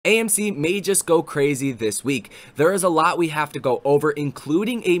AMC may just go crazy this week. There is a lot we have to go over,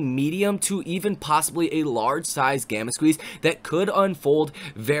 including a medium to even possibly a large size gamma squeeze that could unfold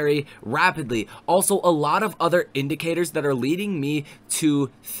very rapidly. Also, a lot of other indicators that are leading me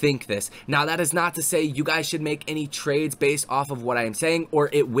to think this. Now, that is not to say you guys should make any trades based off of what I am saying, or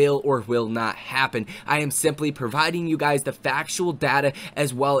it will or will not happen. I am simply providing you guys the factual data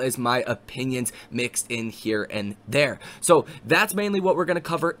as well as my opinions mixed in here and there. So that's mainly what we're going to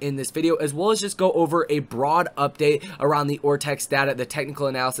cover in this video, as well as just go over a broad update around the ortex data, the technical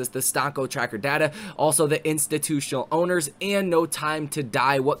analysis, the stonk tracker data, also the institutional owners, and no time to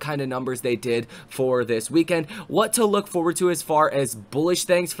die, what kind of numbers they did for this weekend, what to look forward to as far as bullish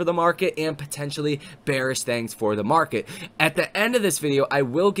things for the market and potentially bearish things for the market. At the end of this video, I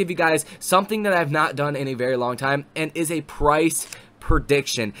will give you guys something that I've not done in a very long time, and is a price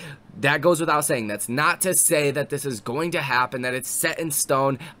prediction. That goes without saying. That's not to say that this is going to happen, that it's set in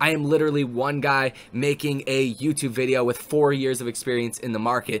stone. I am literally one guy making a YouTube video with 4 years of experience in the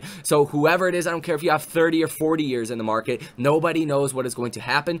market. So whoever it is, I don't care if you have 30 or 40 years in the market, nobody knows what is going to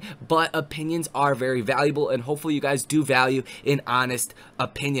happen, but opinions are very valuable, and hopefully you guys do value an honest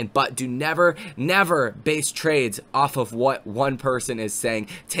opinion. But do never base trades off of what one person is saying.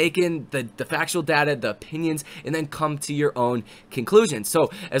 Take in the factual data, the opinions, and then come to your own conclusions. So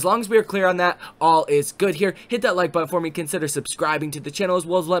as long as we are clear on that, all is good here. Hit that like button for me, consider subscribing to the channel, as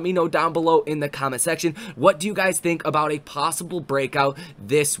well as let me know down below in the comment section, what do you guys think about a possible breakout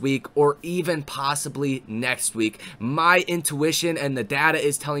this week or even possibly next week? My intuition and the data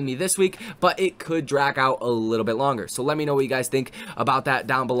is telling me this week, but it could drag out a little bit longer. So let me know what you guys think about that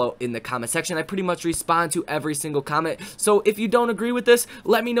down below in the comment section. I pretty much respond to every single comment, so if you don't agree with this,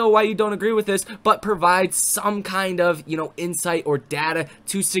 let me know why you don't agree with this, but provide some kind of, insight or data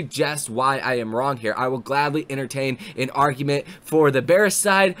to suggest why I am wrong here. I will gladly entertain an argument for the bearish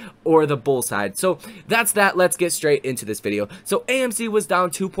side or the bull side. So that's that. Let's get straight into this video. So AMC was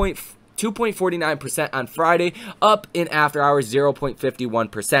down 2.49% on Friday, up in after hours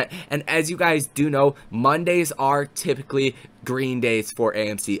 0.51%. And as you guys do know, Mondays are typically green days for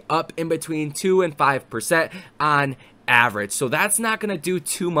AMC, up in between 2 and 5% on average. So that's not going to do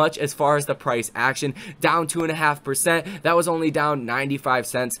too much as far as the price action. Down 2.5%. That was only down 95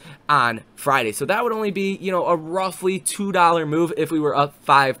 cents on Friday. So that would only be, a roughly $2 move if we were up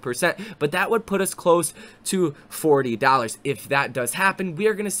 5%. But that would put us close to $40. If that does happen, we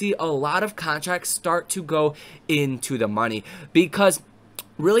are going to see a lot of contracts start to go into the money, because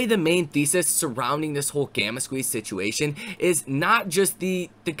really the main thesis surrounding this whole gamma squeeze situation is not just the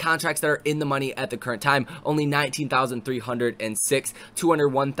contracts that are in the money at the current time, only 19,306,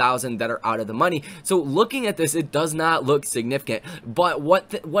 201,000 that are out of the money. So looking at this, it does not look significant. But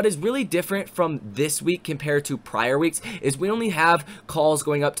what is really different from this week compared to prior weeks is we only have calls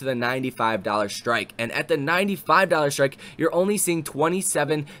going up to the $95 strike. And at the $95 strike, you're only seeing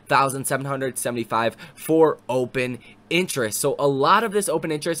 27,775 for open interest. So a lot of this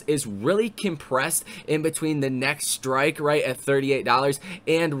open interest is really compressed in between the next strike, right, at $38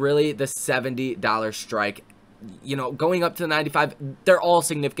 and really the $70 strike. Going up to the 95, they're all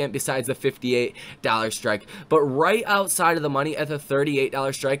significant besides the $58 strike. But right outside of the money at the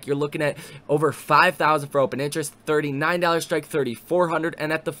 $38 strike, you're looking at over 5,000 for open interest, $39 strike, 3,400,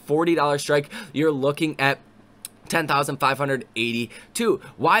 and at the $40 strike, you're looking at 10,582.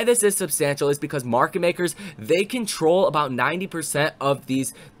 Why this is substantial is because market makers, they control about 90% of the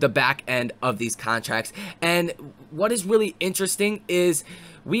back end of these contracts. And what is really interesting is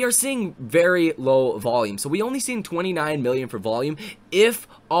we are seeing very low volume. So we only seen 29 million for volume. If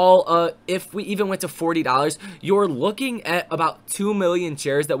we even went to $40, you're looking at about 2 million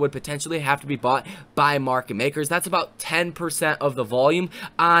shares that would potentially have to be bought by market makers. That's about 10% of the volume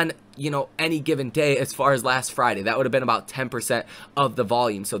on any given day. As far as last Friday, that would have been about 10% of the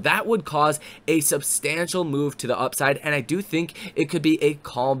volume. So that would cause a substantial move to the upside, and I do think it could be a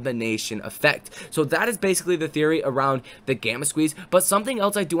combination effect. So that is basically the theory around the gamma squeeze. But something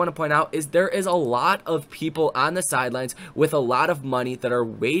else I do want to point out is there is a lot of people on the sidelines with a lot of money that are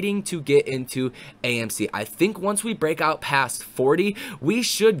waiting to get into AMC. I think once we break out past 40, we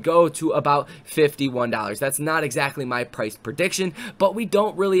should go to about $51. That's not exactly my price prediction, but we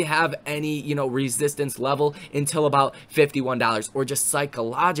don't really have any resistance level until about $51, or just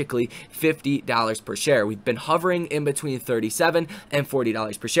psychologically $50 per share. We've been hovering in between $37 and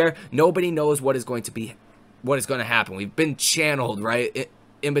 $40 per share. Nobody knows what is going to happen. We've been channeled right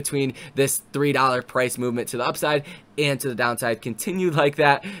in between this $3 price movement to the upside and to the downside, continued like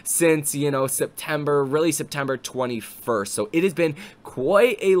that since, you know, September 21st. So it has been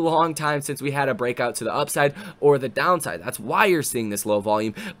quite a long time since we had a breakout to the upside or the downside. That's why you're seeing this low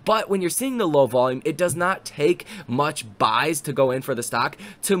volume. But when you're seeing the low volume, it does not take much buys to go in for the stock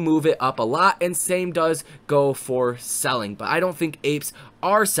to move it up a lot, and same does go for selling. But I don't think apes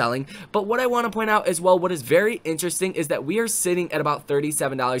are selling. But what I want to point out as well, what is very interesting, is that we are sitting at about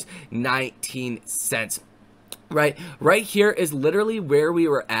 $37.19. Right here is literally where we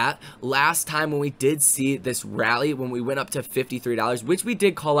were at last time when we did see this rally, when we went up to $53, which we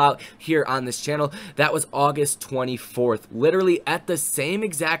did call out here on this channel. That was August 24th, literally at the same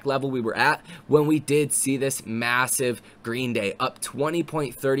exact level we were at when we did see this massive green day, up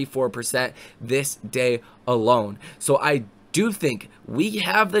 20.34% this day alone. So I do think we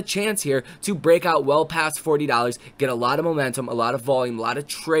have the chance here to break out well past $40, get a lot of momentum, a lot of volume, a lot of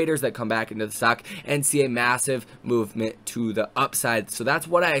traders that come back into the stock, and see a massive movement to the upside. So that's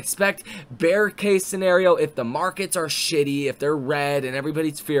what I expect. Bear case scenario, if the markets are shitty, if they're red and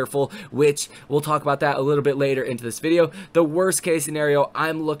everybody's fearful, which we'll talk about that a little bit later into this video, the worst case scenario,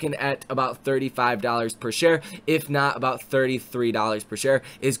 I'm looking at about $35 per share, if not about $33 per share,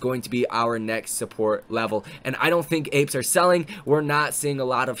 is going to be our next support level. And I don't think apes are selling. We're not seeing a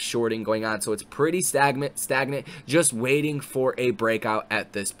lot of shorting going on, so it's pretty stagnant, just waiting for a breakout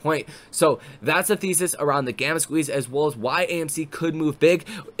at this point. So that's the thesis around the gamma squeeze, as well as why AMC could move big.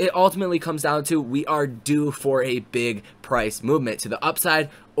 It ultimately comes down to we are due for a big price movement to the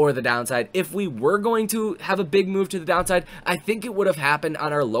upside or the downside. If we were going to have a big move to the downside, I think it would have happened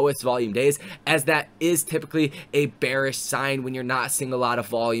on our lowest volume days, as that is typically a bearish sign when you're not seeing a lot of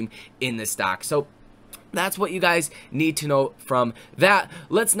volume in the stock. So that's what you guys need to know from that.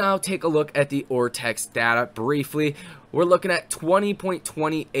 Let's now take a look at the ortex data briefly. We're looking at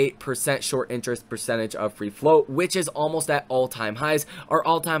 20.28% short interest percentage of free float, which is almost at all-time highs. Our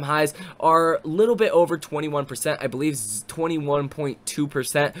all-time highs are a little bit over 21%. I believe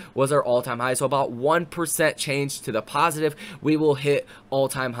 21.2% was our all-time high. So about 1% change to the positive. We will hit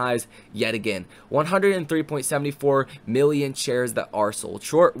all-time highs yet again. 103.74 million shares that are sold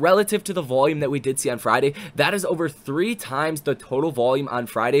short. Relative to the volume that we did see on Friday, that is over 3 times the total volume on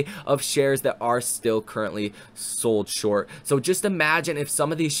Friday of shares that are still currently sold short. So just imagine if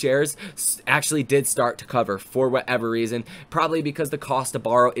some of these shares actually did start to cover for whatever reason, probably because the cost to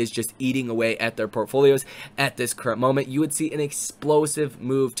borrow is just eating away at their portfolios at this current moment. You would see an explosive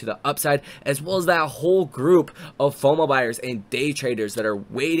move to the upside, as well as that whole group of FOMO buyers and day traders that are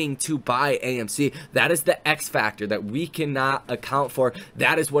waiting to buy AMC. That is the X factor that we cannot account for.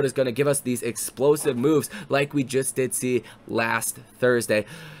 That is what is going to give us these explosive moves like we just did see last Thursday.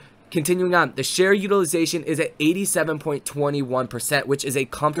 Continuing on, the share utilization is at 87.21%, which is a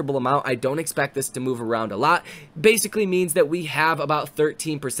comfortable amount. I don't expect this to move around a lot. Basically means that we have about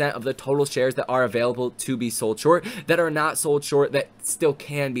 13% of the total shares that are available to be sold short, that are not sold short, that still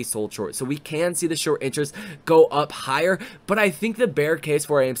can be sold short. So we can see the short interest go up higher, but I think the bear case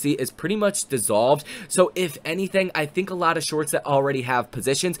for AMC is pretty much dissolved. So if anything, I think a lot of shorts that already have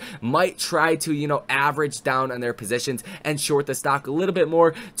positions might try to, you know, average down on their positions and short the stock a little bit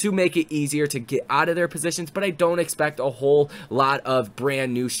more to make it easier to get out of their positions. But I don't expect a whole lot of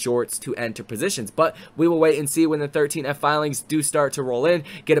brand new shorts to enter positions, but we will wait and see when the 13F filings do start to roll in,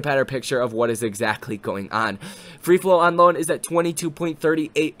 get a better picture of what is exactly going on. Free flow on loan is at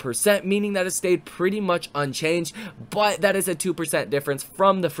 22.38%, meaning that it stayed pretty much unchanged, but that is a 2% difference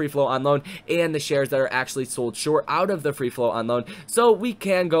from the free flow on loan and the shares that are actually sold short out of the free flow on loan. So we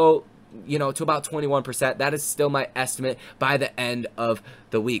can go, you know, to about 21%. That is still my estimate by the end of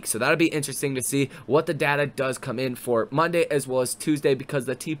the week. So that'll be interesting to see what the data does come in for Monday as well as Tuesday, because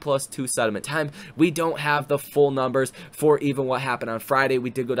the T+2 settlement time, we don't have the full numbers for even what happened on Friday.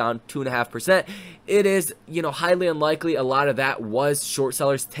 We did go down 2.5%. It is, you know, highly unlikely a lot of that was short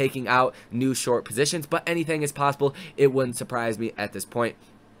sellers taking out new short positions, but anything is possible. It wouldn't surprise me at this point.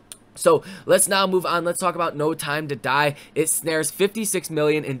 So let's now move on. Let's talk about No Time to Die. It snares 56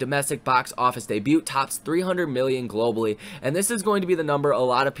 million in domestic box office debut, tops 300 million globally. And this is going to be the number a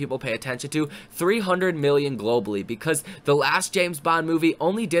lot of people pay attention to, 300 million globally, because the last James Bond movie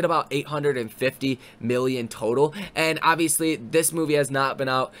only did about 850 million total. And obviously this movie has not been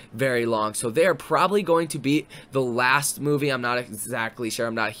out very long. So they're probably going to beat the last movie. I'm not exactly sure.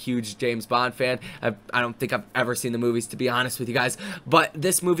 I'm not a huge James Bond fan. I don't think I've ever seen the movies, to be honest with you guys. But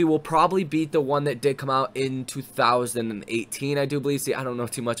this movie will probably beat the one that did come out in 2018, I do believe. See, I don't know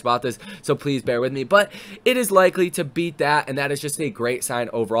too much about this, so please bear with me, but it is likely to beat that, and that is just a great sign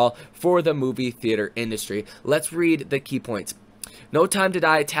overall for the movie theater industry. Let's read the key points. No Time to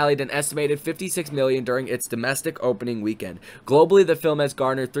Die tallied an estimated $56 million during its domestic opening weekend. Globally, the film has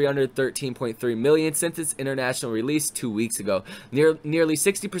garnered $313.3 million since its international release 2 weeks ago. Nearly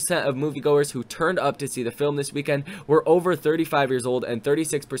 60% of moviegoers who turned up to see the film this weekend were over 35 years old, and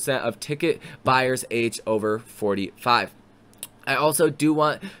 36% of ticket buyers aged over 45. I also do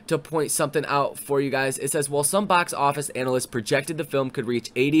want to point something out for you guys. It says, while some box office analysts projected the film could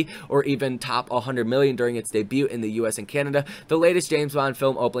reach 80 or even top 100 million during its debut in the US and Canada, the latest James Bond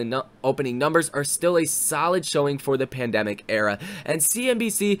film opening numbers are still a solid showing for the pandemic era. And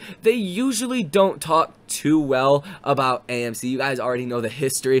CNBC, they usually don't talk too well about AMC. You guys already know the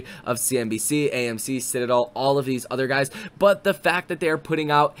history of CNBC, AMC, Citadel, all of these other guys, but the fact that they are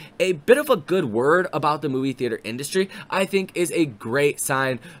putting out a bit of a good word about the movie theater industry, I think is a great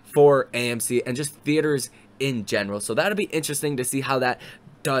sign for AMC and just theaters in general. So that'll be interesting to see how that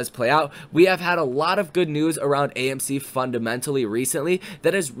does play out. We have had a lot of good news around AMC fundamentally recently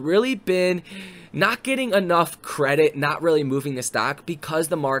that has really been not getting enough credit, not really moving the stock because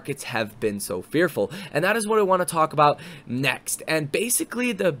the markets have been so fearful. And that is what I want to talk about next. And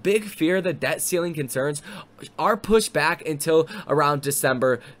basically the big fear, the debt ceiling concerns are pushed back until around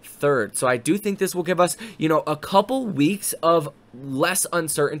December 3rd. So I do think this will give us, you know, a couple weeks of less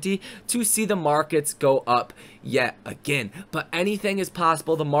uncertainty to see the markets go up yet again. But anything is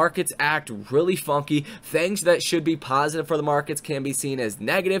possible. The markets act really funky. Things that should be positive for the markets can be seen as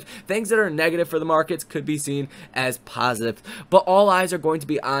negative. Things that are negative for the markets could be seen as positive. But all eyes are going to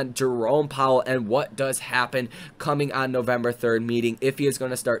be on Jerome Powell and what does happen coming on November 3rd meeting, if he is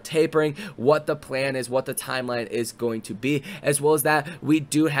going to start tapering, what the plan is, what the timeline is going to be, as well as that we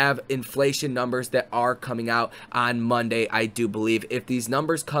do have inflation numbers that are coming out on Monday. I do believe if these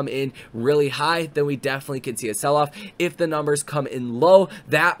numbers come in really high, then we definitely can see a sell-off. If the numbers come in low,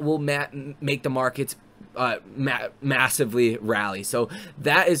 that will make the markets massively rally. So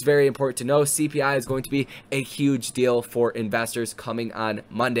that is very important to know. CPI is going to be a huge deal for investors coming on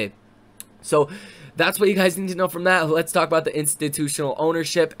Monday. So that's what you guys need to know from that. Let's talk about the institutional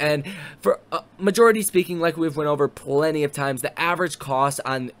ownership. And for majority speaking, like we've went over plenty of times, the average cost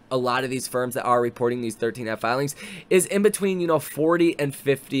on a lot of these firms that are reporting these 13F filings is in between, you know, $40 and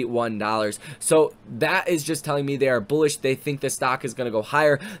 $51. So that is just telling me they are bullish. They think the stock is going to go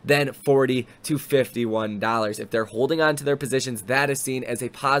higher than $40 to $51. If they're holding on to their positions, that is seen as a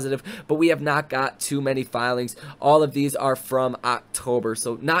positive, but we have not got too many filings. All of these are from October,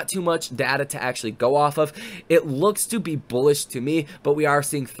 so not too much data to actually go off of. It looks to be bullish to me, but we are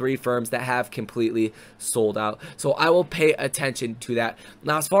seeing 3 firms that have completely sold out. So I will pay attention to that.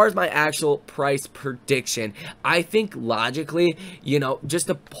 Now, as far as my actual price prediction, I think logically, you know, just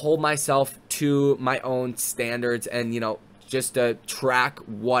to hold myself to my own standards and, you know, just to track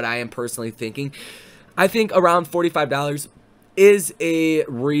what I am personally thinking, I think around $45 is a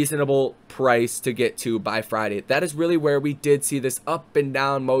reasonable price to get to by Friday. That is really where we did see this up and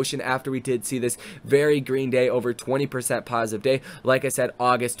down motion after we did see this very green day, over 20% positive day. Like I said,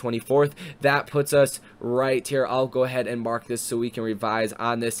 August 24th, that puts us right here. I'll go ahead and mark this so we can revise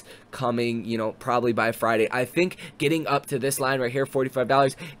on this coming, you know, probably by Friday. I think getting up to this line right here,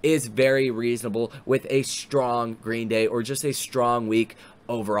 $45, is very reasonable with a strong green day or just a strong week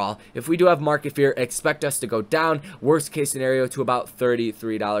overall. If we do have market fear, expect us to go down, worst case scenario, to about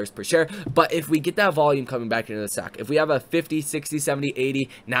 $33 per share. But if we get that volume coming back into the stock, if we have a 50, 60, 70, 80,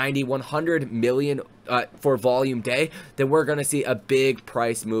 90, 100 million for volume day, then we're going to see a big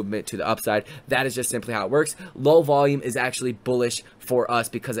price movement to the upside. That is just simply how it works. Low volume is actually bullish for us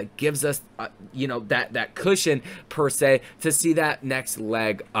because it gives us you know, that cushion per se to see that next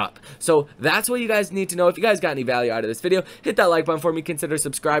leg up. So that's what you guys need to know. If you guys got any value out of this video, hit that like button for me, consider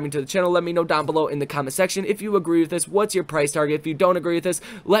subscribing to the channel. Let me know down below in the comment section if you agree with this. What's your price target? If you don't agree with this,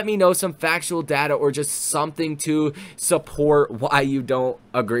 let me know some factual data or just something to support why you don't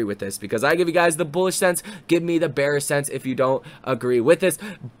agree with this, because I give you guys the bullish sense, give me the bearish sense if you don't agree with this.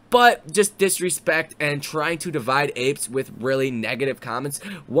 But just disrespect and trying to divide apes with really negative comments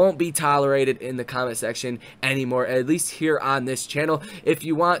won't be tolerated in the comment section anymore, at least here on this channel. If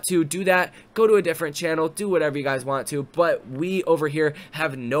you want to do that, go to a different channel, do whatever you guys want to, but we over here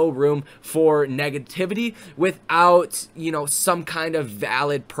have no room for negativity without, you know, some kind of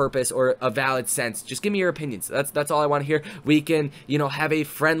valid purpose or a valid sense. Just give me your opinions. That's all I want to hear. We can, you know, have a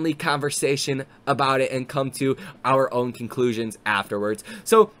friendly conversation about it and come to our own conclusions afterwards.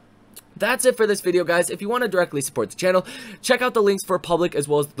 So That's it for this video, guys. If you want to directly support the channel, check out the links for public as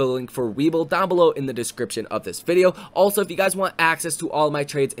well as the link for Webull down below in the description of this video. Also, if you guys want access to all of my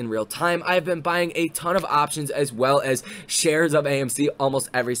trades in real time, I've been buying a ton of options as well as shares of AMC almost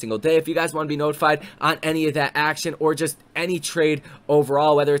every single day. If you guys want to be notified on any of that action or just any trade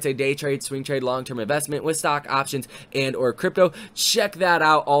overall, whether it's a day trade, swing trade, long-term investment with stock options and or crypto, check that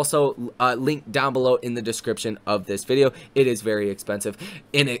out. Also, link down below in the description of this video. It is very expensive.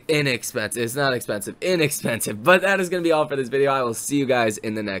 Inexpensive. It's not expensive. Inexpensive. But that is going to be all for this video. I will see you guys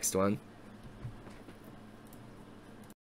in the next one.